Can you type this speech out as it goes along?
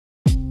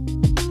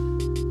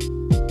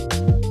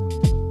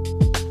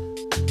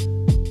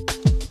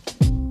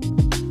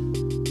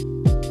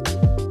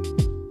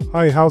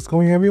Hi, how's it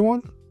going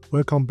everyone?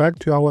 Welcome back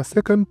to our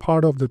second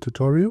part of the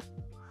tutorial.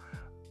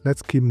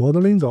 Let's keep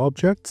modeling the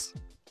objects.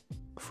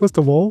 First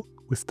of all,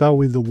 we start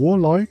with the wall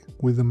line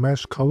with the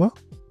mesh color.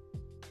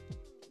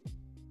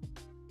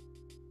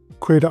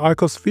 Create an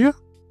icosphere,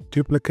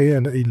 duplicate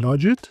and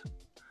enlarge it.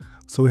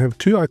 So we have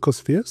two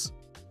icospheres.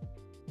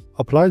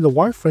 Apply the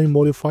wireframe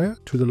modifier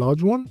to the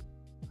large one.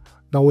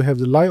 Now we have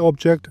the line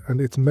object and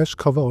its mesh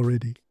cover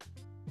already.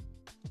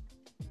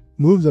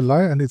 Move the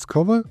line and its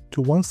cover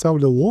to one side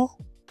of the wall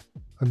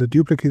and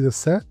duplicate the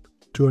set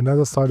to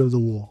another side of the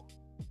wall.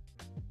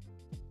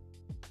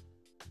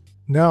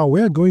 Now we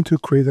are going to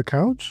create a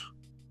couch.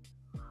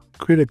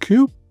 Create a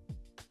cube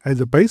as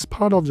the base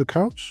part of the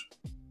couch.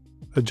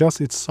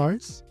 Adjust its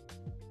size.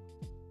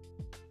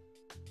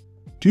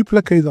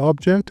 Duplicate the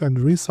object and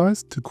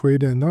resize to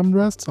create an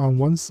armrest on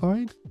one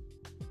side.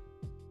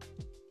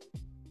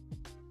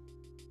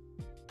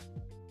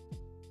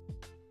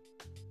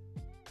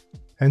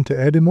 Enter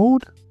edit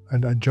mode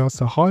and adjust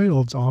the height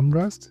of the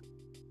armrest.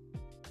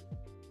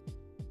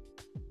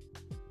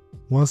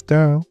 Once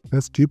done,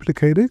 let's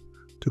duplicate it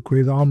to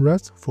create the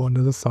armrest for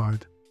another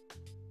side.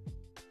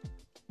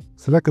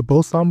 Select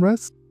both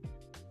armrests,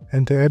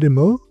 enter edit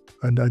mode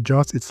and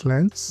adjust its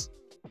length.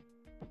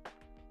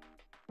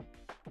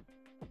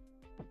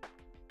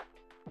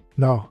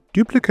 Now,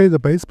 duplicate the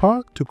base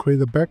part to create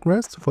the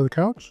backrest for the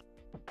couch.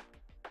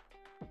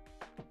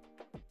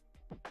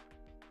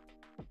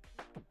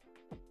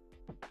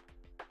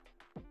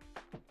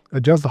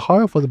 Adjust the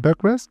height for the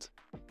backrest.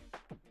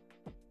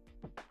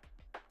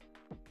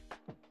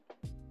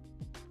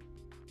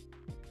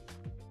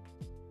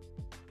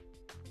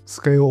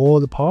 Scale all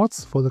the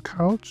parts for the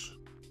couch.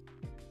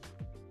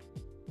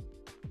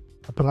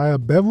 Apply a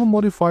bevel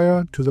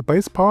modifier to the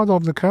base part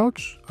of the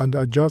couch and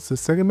adjust the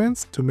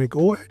segments to make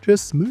all edges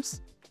smooth.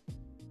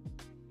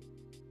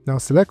 Now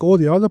select all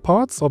the other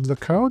parts of the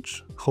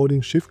couch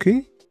holding Shift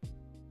key.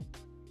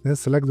 Then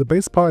select the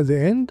base part at the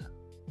end,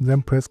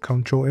 then press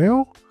Ctrl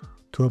L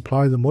to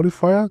apply the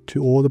modifier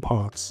to all the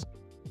parts.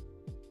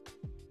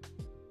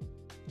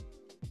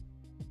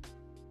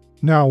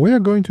 Now we are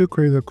going to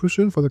create a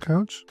cushion for the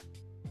couch.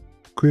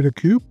 Create a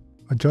cube,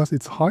 adjust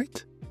its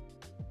height.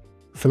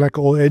 Select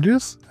all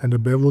edges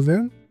and bevel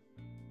them.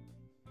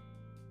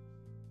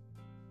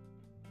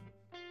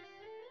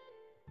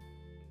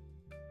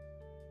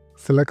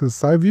 Select the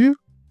side view,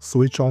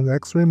 switch on the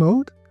X-ray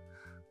mode,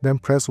 then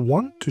press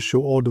 1 to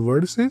show all the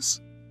vertices.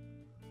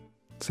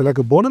 Select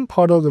the bottom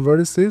part of the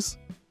vertices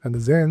and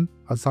then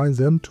assign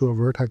them to a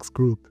vertex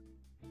group.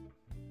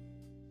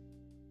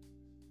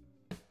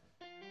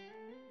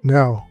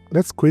 Now,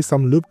 let's create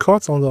some loop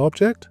cuts on the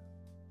object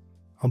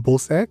on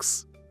both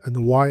X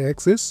and Y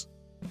axis,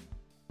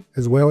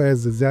 as well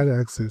as the Z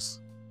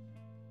axis.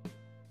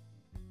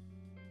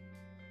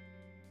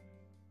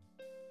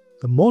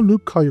 The more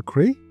loop cut you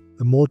create,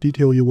 the more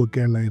detail you will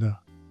get later,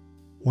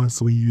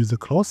 once we use the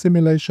cloth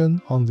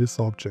simulation on this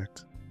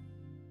object.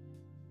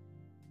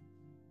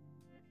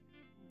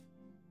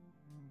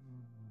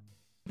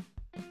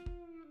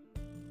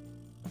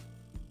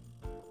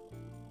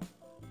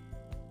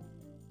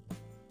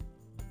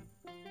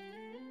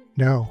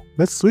 Now,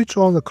 let's switch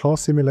on the cloth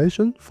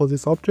simulation for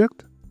this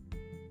object.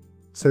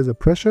 Set the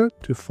pressure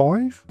to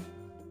 5.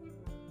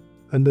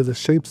 Under the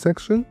shape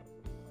section,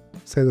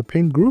 set the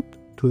paint group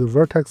to the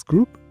vertex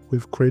group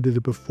we've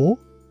created before.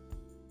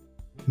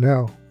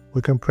 Now,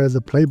 we can press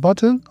the play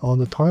button on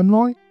the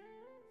timeline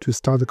to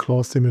start the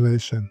cloth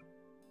simulation.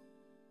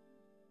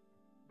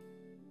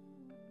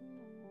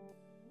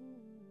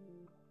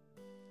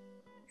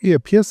 It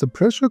appears the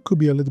pressure could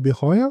be a little bit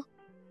higher.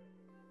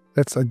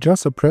 Let's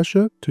adjust the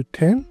pressure to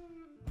 10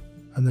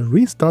 and then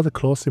restart the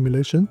cloth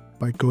simulation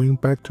by going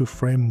back to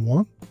frame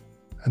 1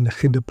 and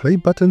hit the play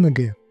button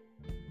again.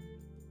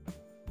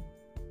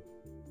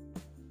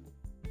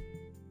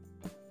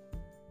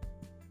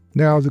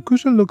 Now the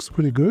cushion looks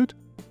pretty good.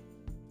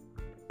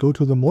 Go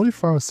to the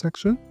modifier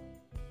section,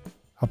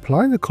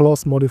 apply the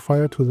cloth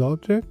modifier to the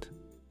object,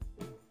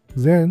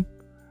 then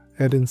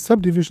add in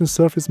subdivision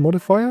surface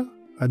modifier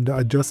and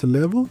adjust the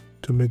level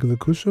to make the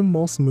cushion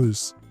more smooth.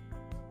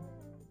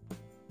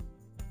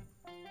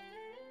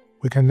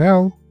 We can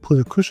now put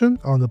the cushion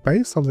on the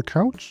base of the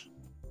couch.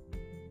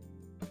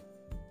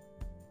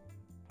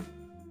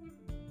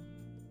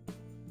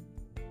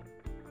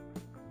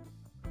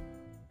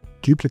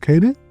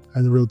 Duplicate it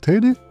and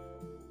rotate it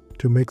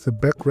to make the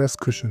backrest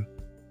cushion.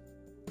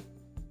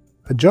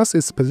 Adjust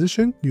its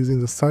position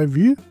using the side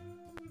view.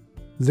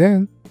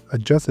 Then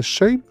adjust the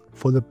shape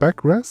for the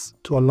backrest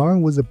to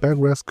align with the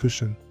backrest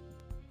cushion.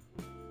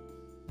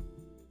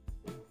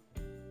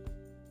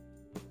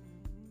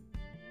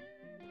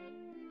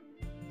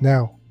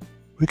 Now,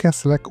 we can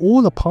select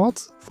all the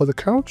parts for the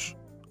couch,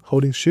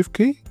 holding Shift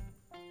key.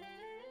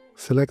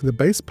 Select the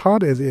base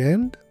part at the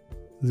end,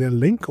 then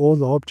link all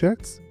the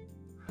objects.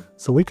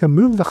 So we can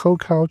move the whole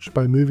couch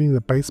by moving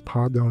the base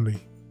part only.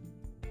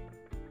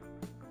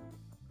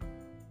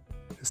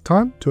 It's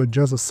time to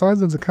adjust the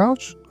size of the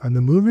couch and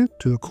move it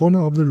to the corner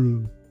of the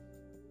room.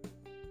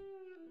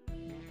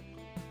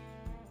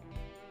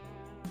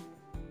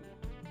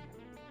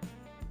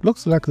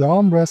 Looks like the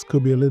armrest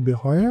could be a little bit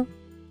higher.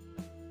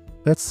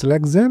 Let's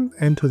select them,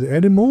 enter the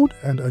edit mode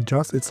and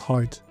adjust its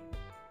height.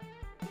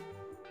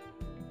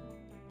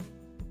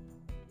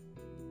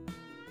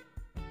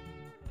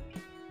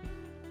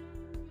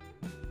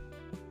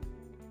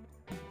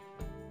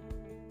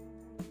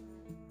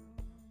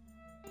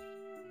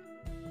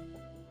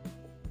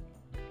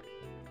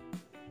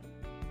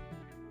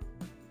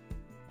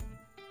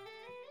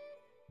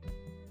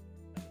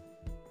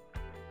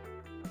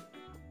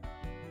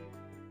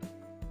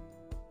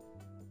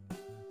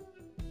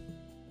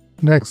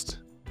 Next,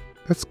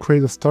 let's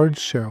create a storage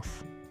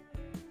shelf.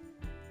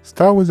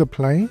 Start with a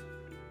plane,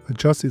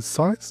 adjust its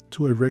size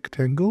to a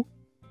rectangle,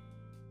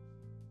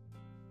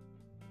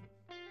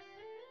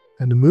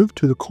 and move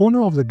to the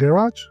corner of the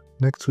garage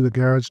next to the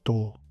garage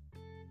door.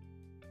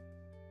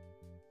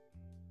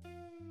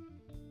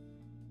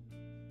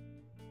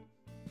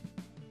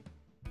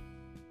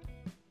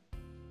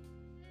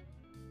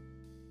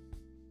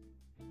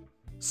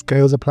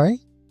 Scale the plane,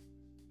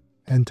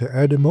 enter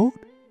edit mode,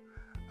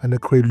 and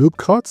create loop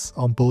cuts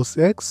on both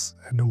X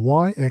and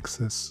Y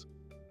axis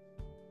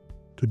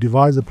to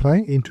divide the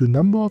plane into a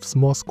number of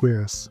small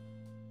squares.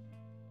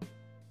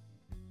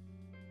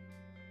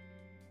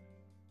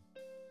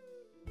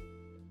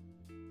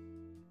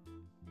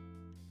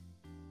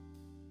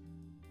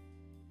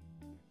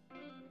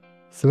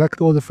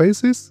 Select all the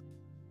faces.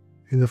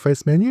 In the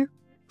face menu,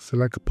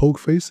 select poke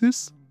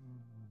faces.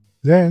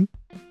 Then,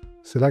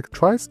 select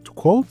twice to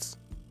quotes.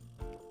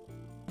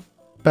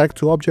 Back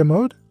to object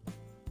mode,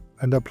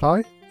 and apply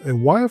a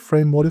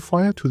wireframe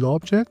modifier to the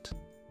object.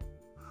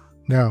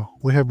 Now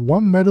we have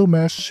one metal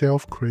mesh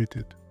shelf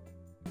created.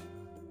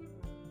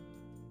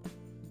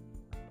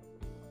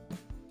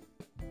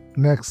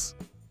 Next,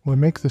 we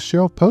make the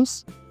shelf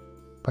pose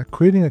by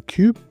creating a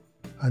cube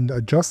and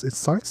adjust its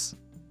size.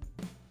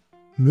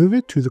 Move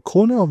it to the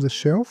corner of the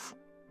shelf.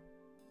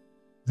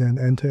 Then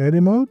enter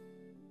edit mode.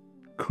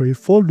 Create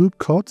 4 loop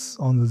cuts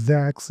on the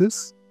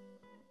Z-axis.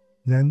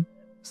 Then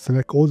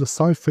select all the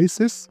side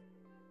faces.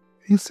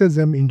 Insert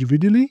them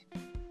individually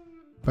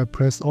by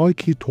press Alt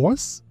key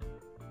twice.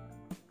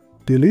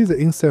 Delete the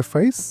insert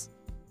face.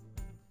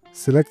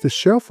 Select the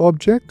shelf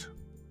object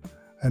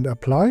and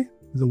apply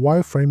the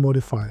wireframe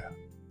modifier.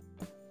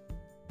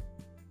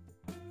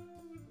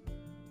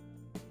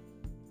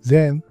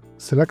 Then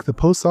select the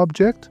pose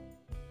object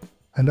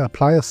and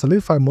apply a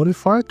solidify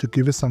modifier to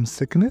give it some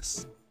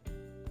thickness.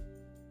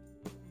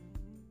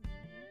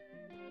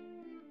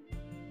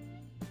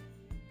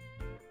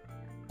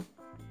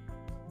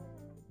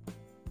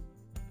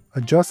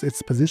 Adjust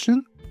its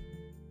position,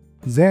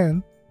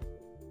 then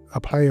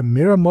apply a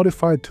mirror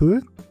modifier to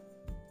it.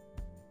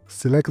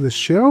 Select the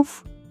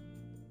shelf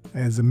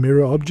as a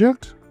mirror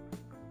object.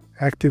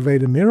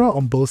 Activate the mirror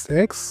on both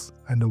X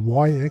and the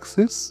Y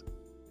axis.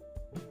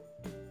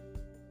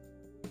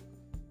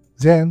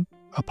 Then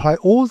apply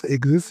all the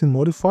existing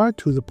modifier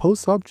to the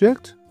pose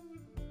object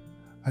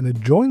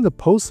and join the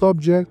pose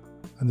object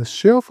and the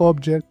shelf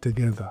object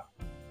together.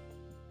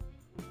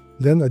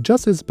 Then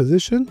adjust its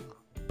position.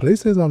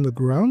 Place it on the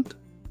ground,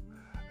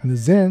 and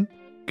then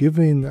give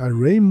it an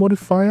array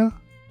modifier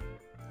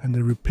and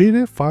then repeat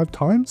it 5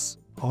 times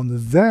on the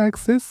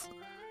Z-axis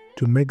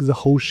to make the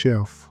whole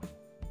shelf.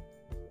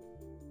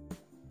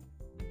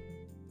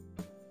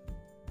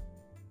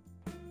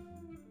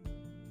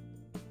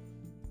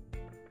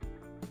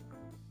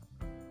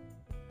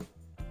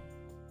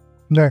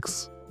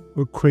 Next,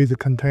 we'll create the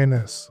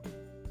containers.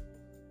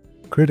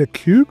 Create a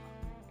cube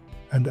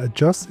and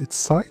adjust its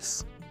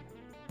size.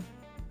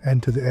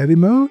 Enter the edit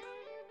mode,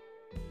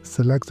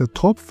 select the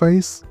top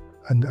face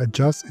and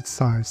adjust its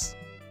size.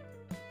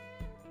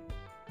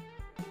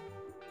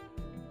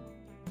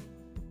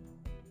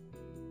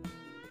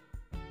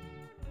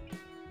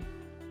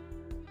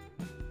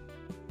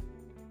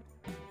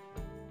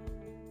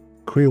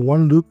 Create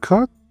 1 loop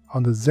cut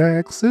on the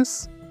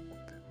Z-axis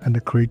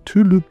and create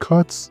 2 loop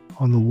cuts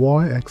on the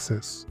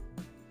Y-axis.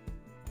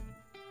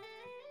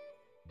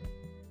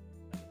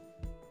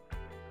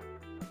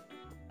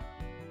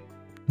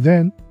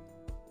 Then,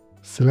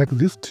 select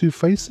these 2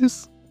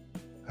 faces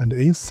and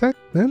insert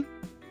them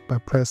by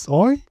press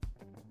I.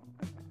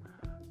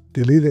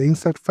 Delete the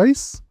insert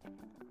face.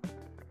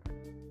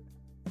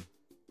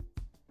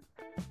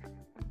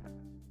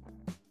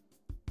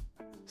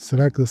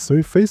 Select the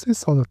 3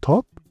 faces on the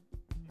top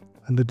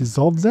and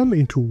dissolve them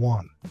into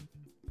one.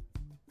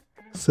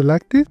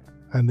 Select it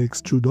and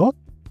extrude up.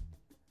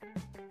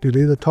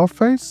 Delete the top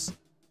face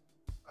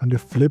and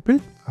flip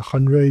it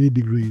 180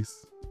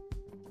 degrees.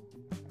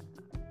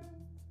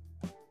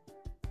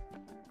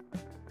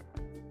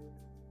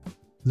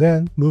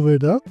 Then move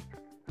it up.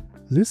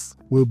 This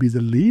will be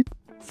the lid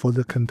for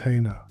the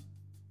container.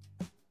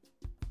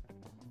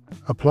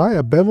 Apply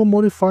a bevel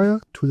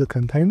modifier to the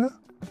container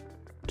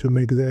to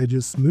make the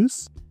edges smooth.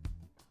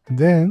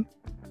 Then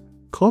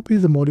copy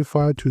the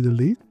modifier to the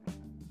lid.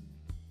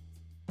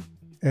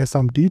 Add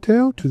some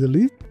detail to the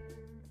lid.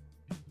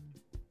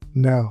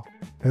 Now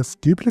let's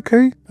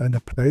duplicate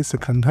and place the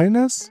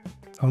containers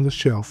on the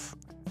shelf.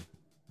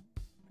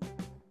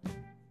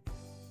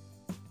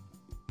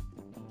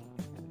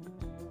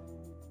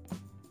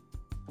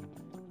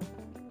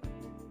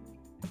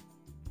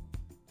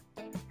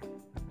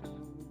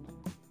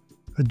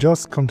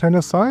 Adjust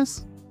container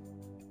size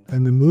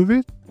and move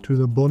it to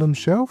the bottom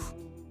shelf.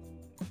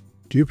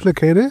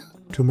 Duplicate it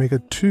to make a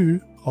 2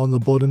 on the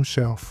bottom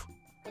shelf.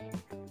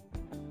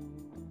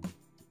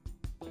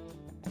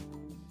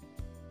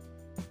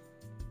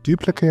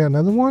 Duplicate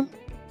another one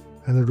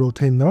and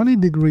rotate 90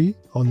 degrees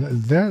on the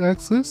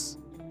z-axis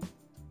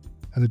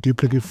and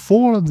duplicate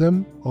 4 of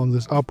them on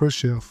this upper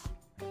shelf.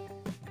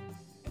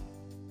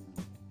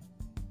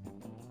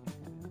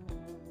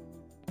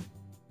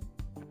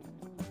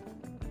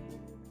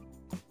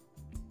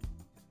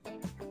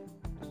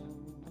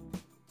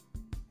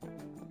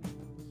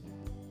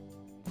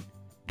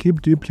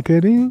 Keep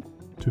duplicating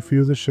to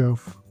fill the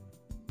shelf.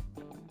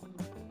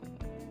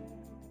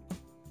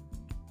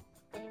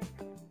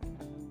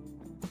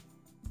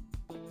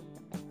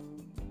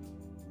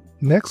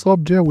 Next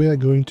object we are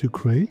going to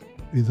create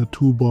is a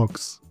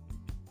toolbox.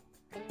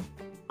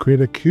 Create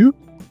a cube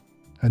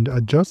and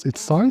adjust its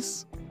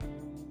size.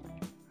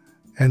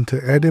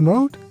 Enter edit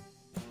mode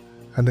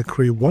and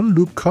create one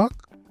loop cut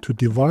to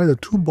divide the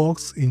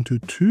toolbox into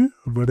 2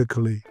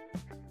 vertically.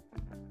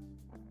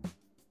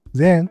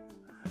 Then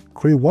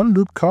create one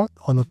loop cut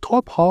on the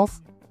top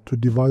half to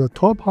divide the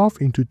top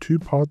half into 2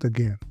 parts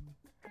again.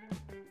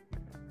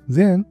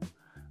 Then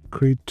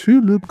create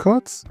 2 loop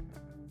cuts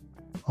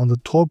on the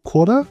top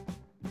quarter.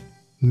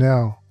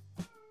 Now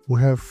we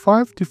have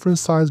 5 different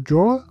size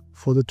drawers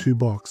for the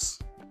toolbox.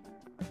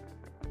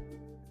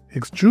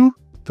 Extrude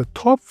the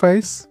top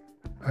face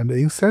and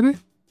insert it.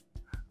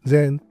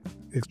 Then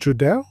extrude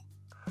down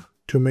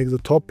to make the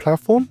top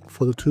platform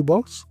for the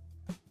toolbox.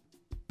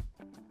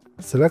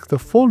 Select the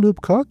 4 loop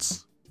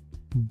cuts.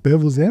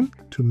 Bevel them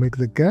to make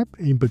the gap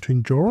in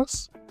between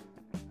drawers.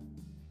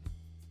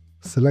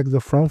 Select the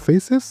front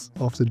faces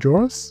of the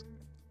drawers.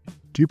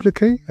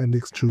 Duplicate and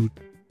extrude.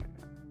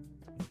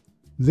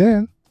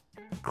 Then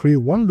create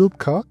one loop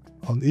cut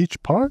on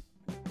each part.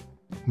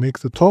 Make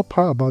the top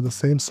part about the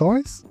same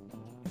size.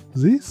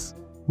 This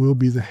will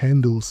be the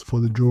handles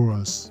for the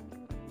drawers.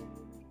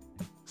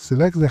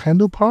 Select the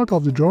handle part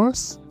of the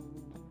drawers.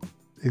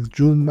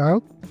 Extrude them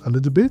out a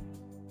little bit.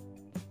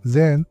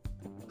 Then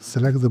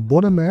select the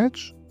bottom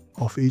edge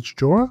of each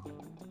drawer,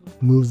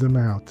 move them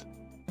out.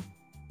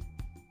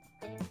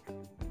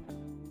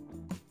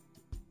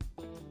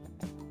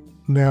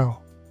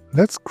 Now,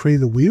 let's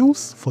create the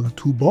wheels for the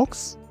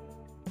toolbox.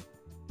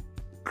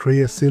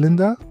 Create a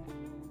cylinder,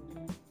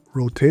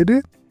 rotate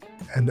it,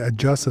 and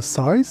adjust the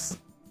size.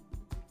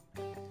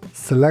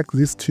 Select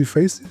these 2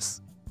 faces,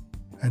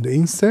 and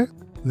insert,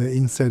 then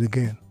insert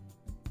again.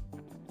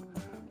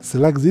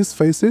 Select these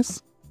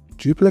faces,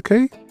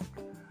 duplicate,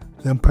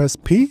 then press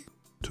P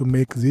to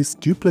make these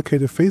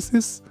duplicated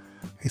faces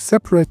a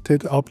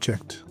separated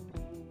object.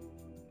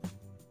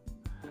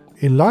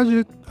 Enlarge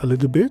it a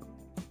little bit,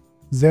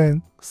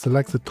 then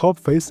select the top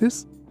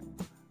faces,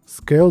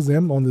 scale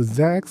them on the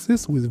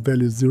z-axis with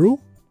value 0.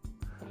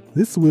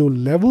 This will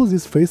level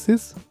these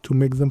faces to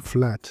make them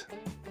flat.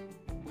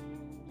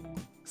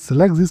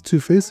 Select these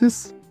 2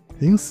 faces,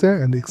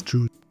 insert and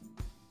extrude.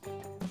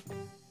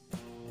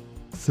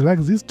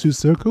 Select these 2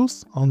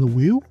 circles on the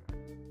wheel,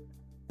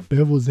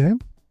 bevel them,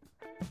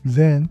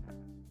 then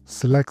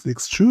select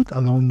extrude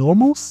along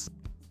normals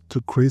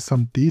to create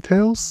some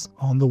details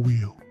on the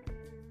wheel.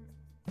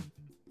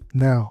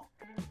 Now,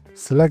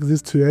 select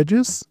these 2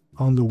 edges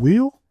on the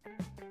wheel,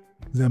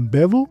 then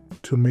bevel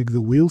to make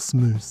the wheel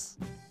smooth.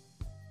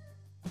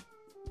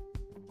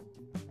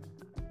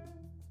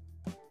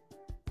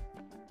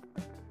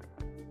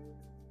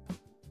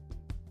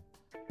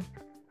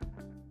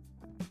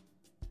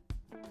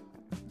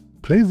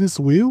 Place this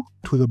wheel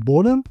to the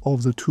bottom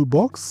of the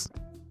toolbox,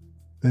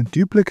 then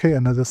duplicate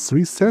another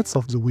 3 sets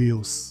of the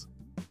wheels.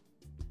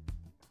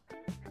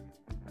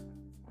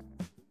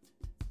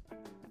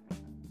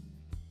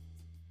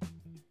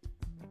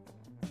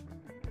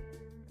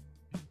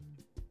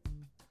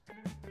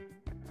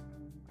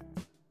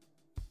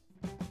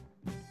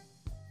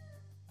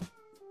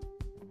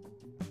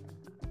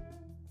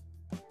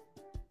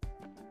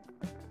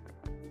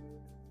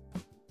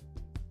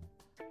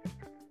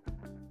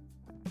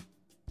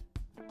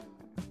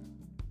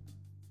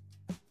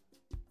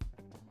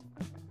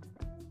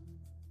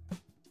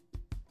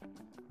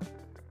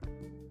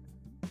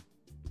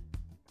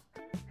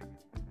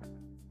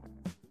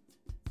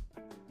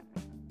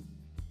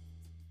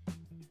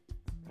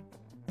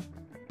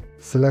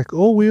 Select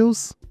all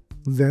wheels,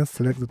 then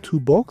select the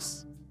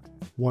toolbox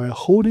while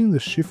holding the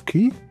Shift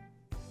key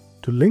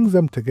to link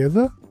them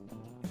together.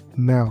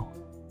 Now,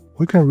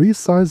 we can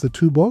resize the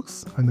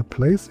toolbox and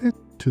place it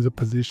to the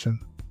position.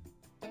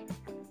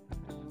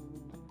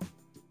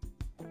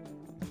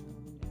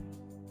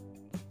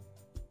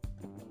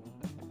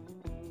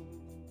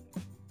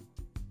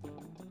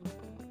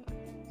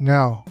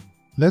 Now,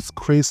 let's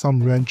create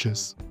some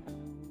wrenches.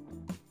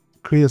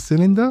 Create a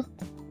cylinder,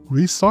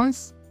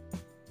 resize,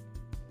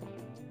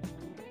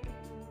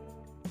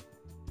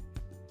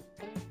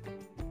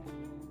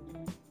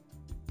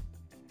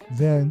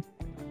 then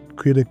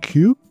create a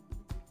cube,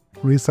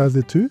 resize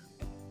it too.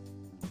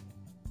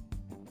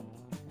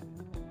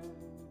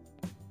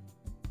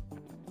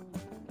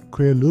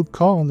 create a loop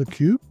car on the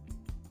cube.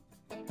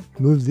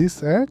 Move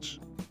this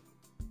edge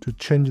to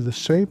change the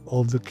shape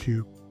of the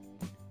cube.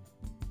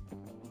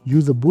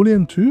 Use a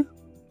Boolean tool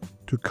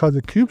to cut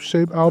the cube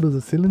shape out of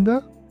the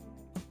cylinder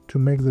to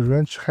make the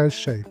wrench head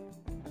shape.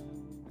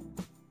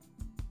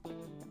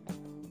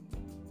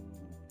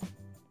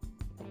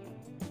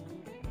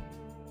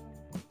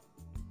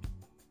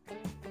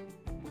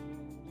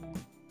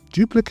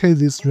 Duplicate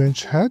this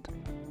wrench head,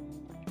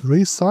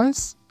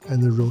 resize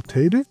and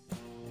rotate it.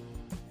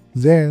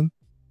 Then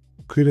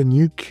create a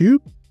new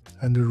cube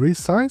and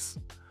resize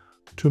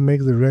to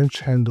make the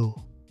wrench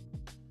handle.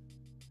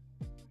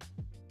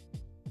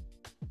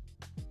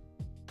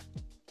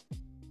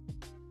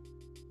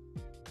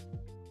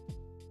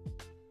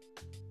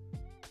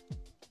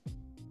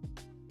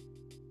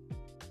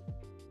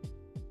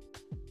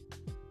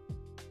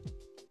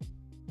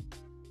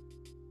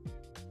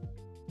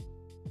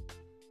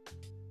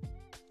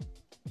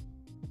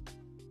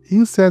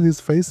 Insert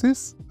these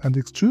faces and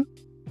extrude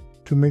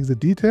to make the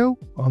detail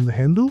on the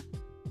handle.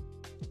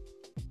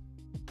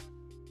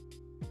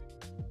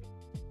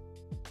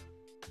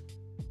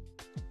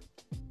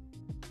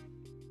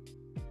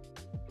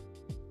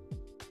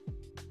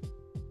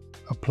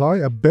 Apply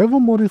a bevel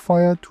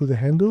modifier to the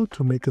handle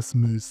to make it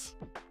smooth.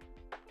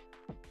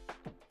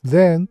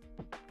 Then,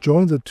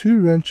 join the two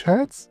wrench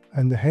heads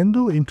and the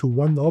handle into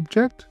one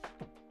object.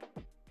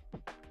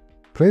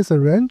 Place a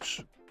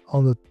wrench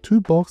on the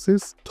two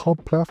boxes'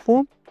 top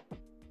platform.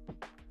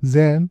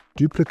 Then,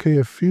 duplicate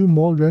a few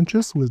more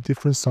wrenches with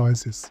different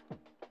sizes.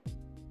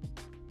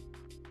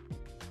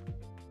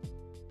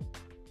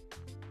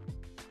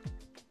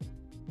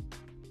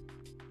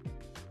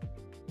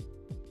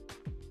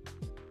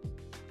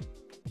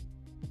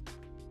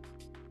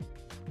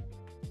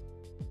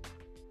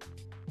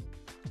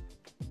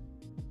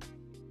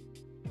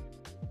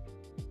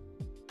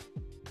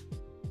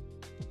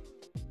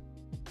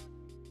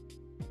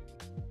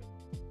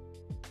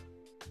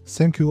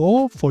 Thank you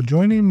all for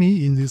joining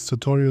me in this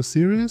tutorial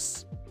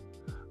series.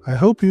 I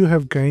hope you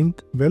have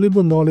gained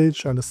valuable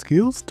knowledge and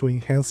skills to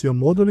enhance your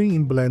modeling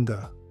in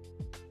Blender.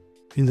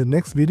 In the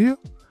next video,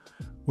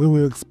 we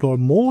will explore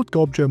more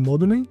object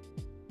modeling.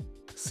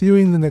 See you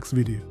in the next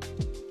video.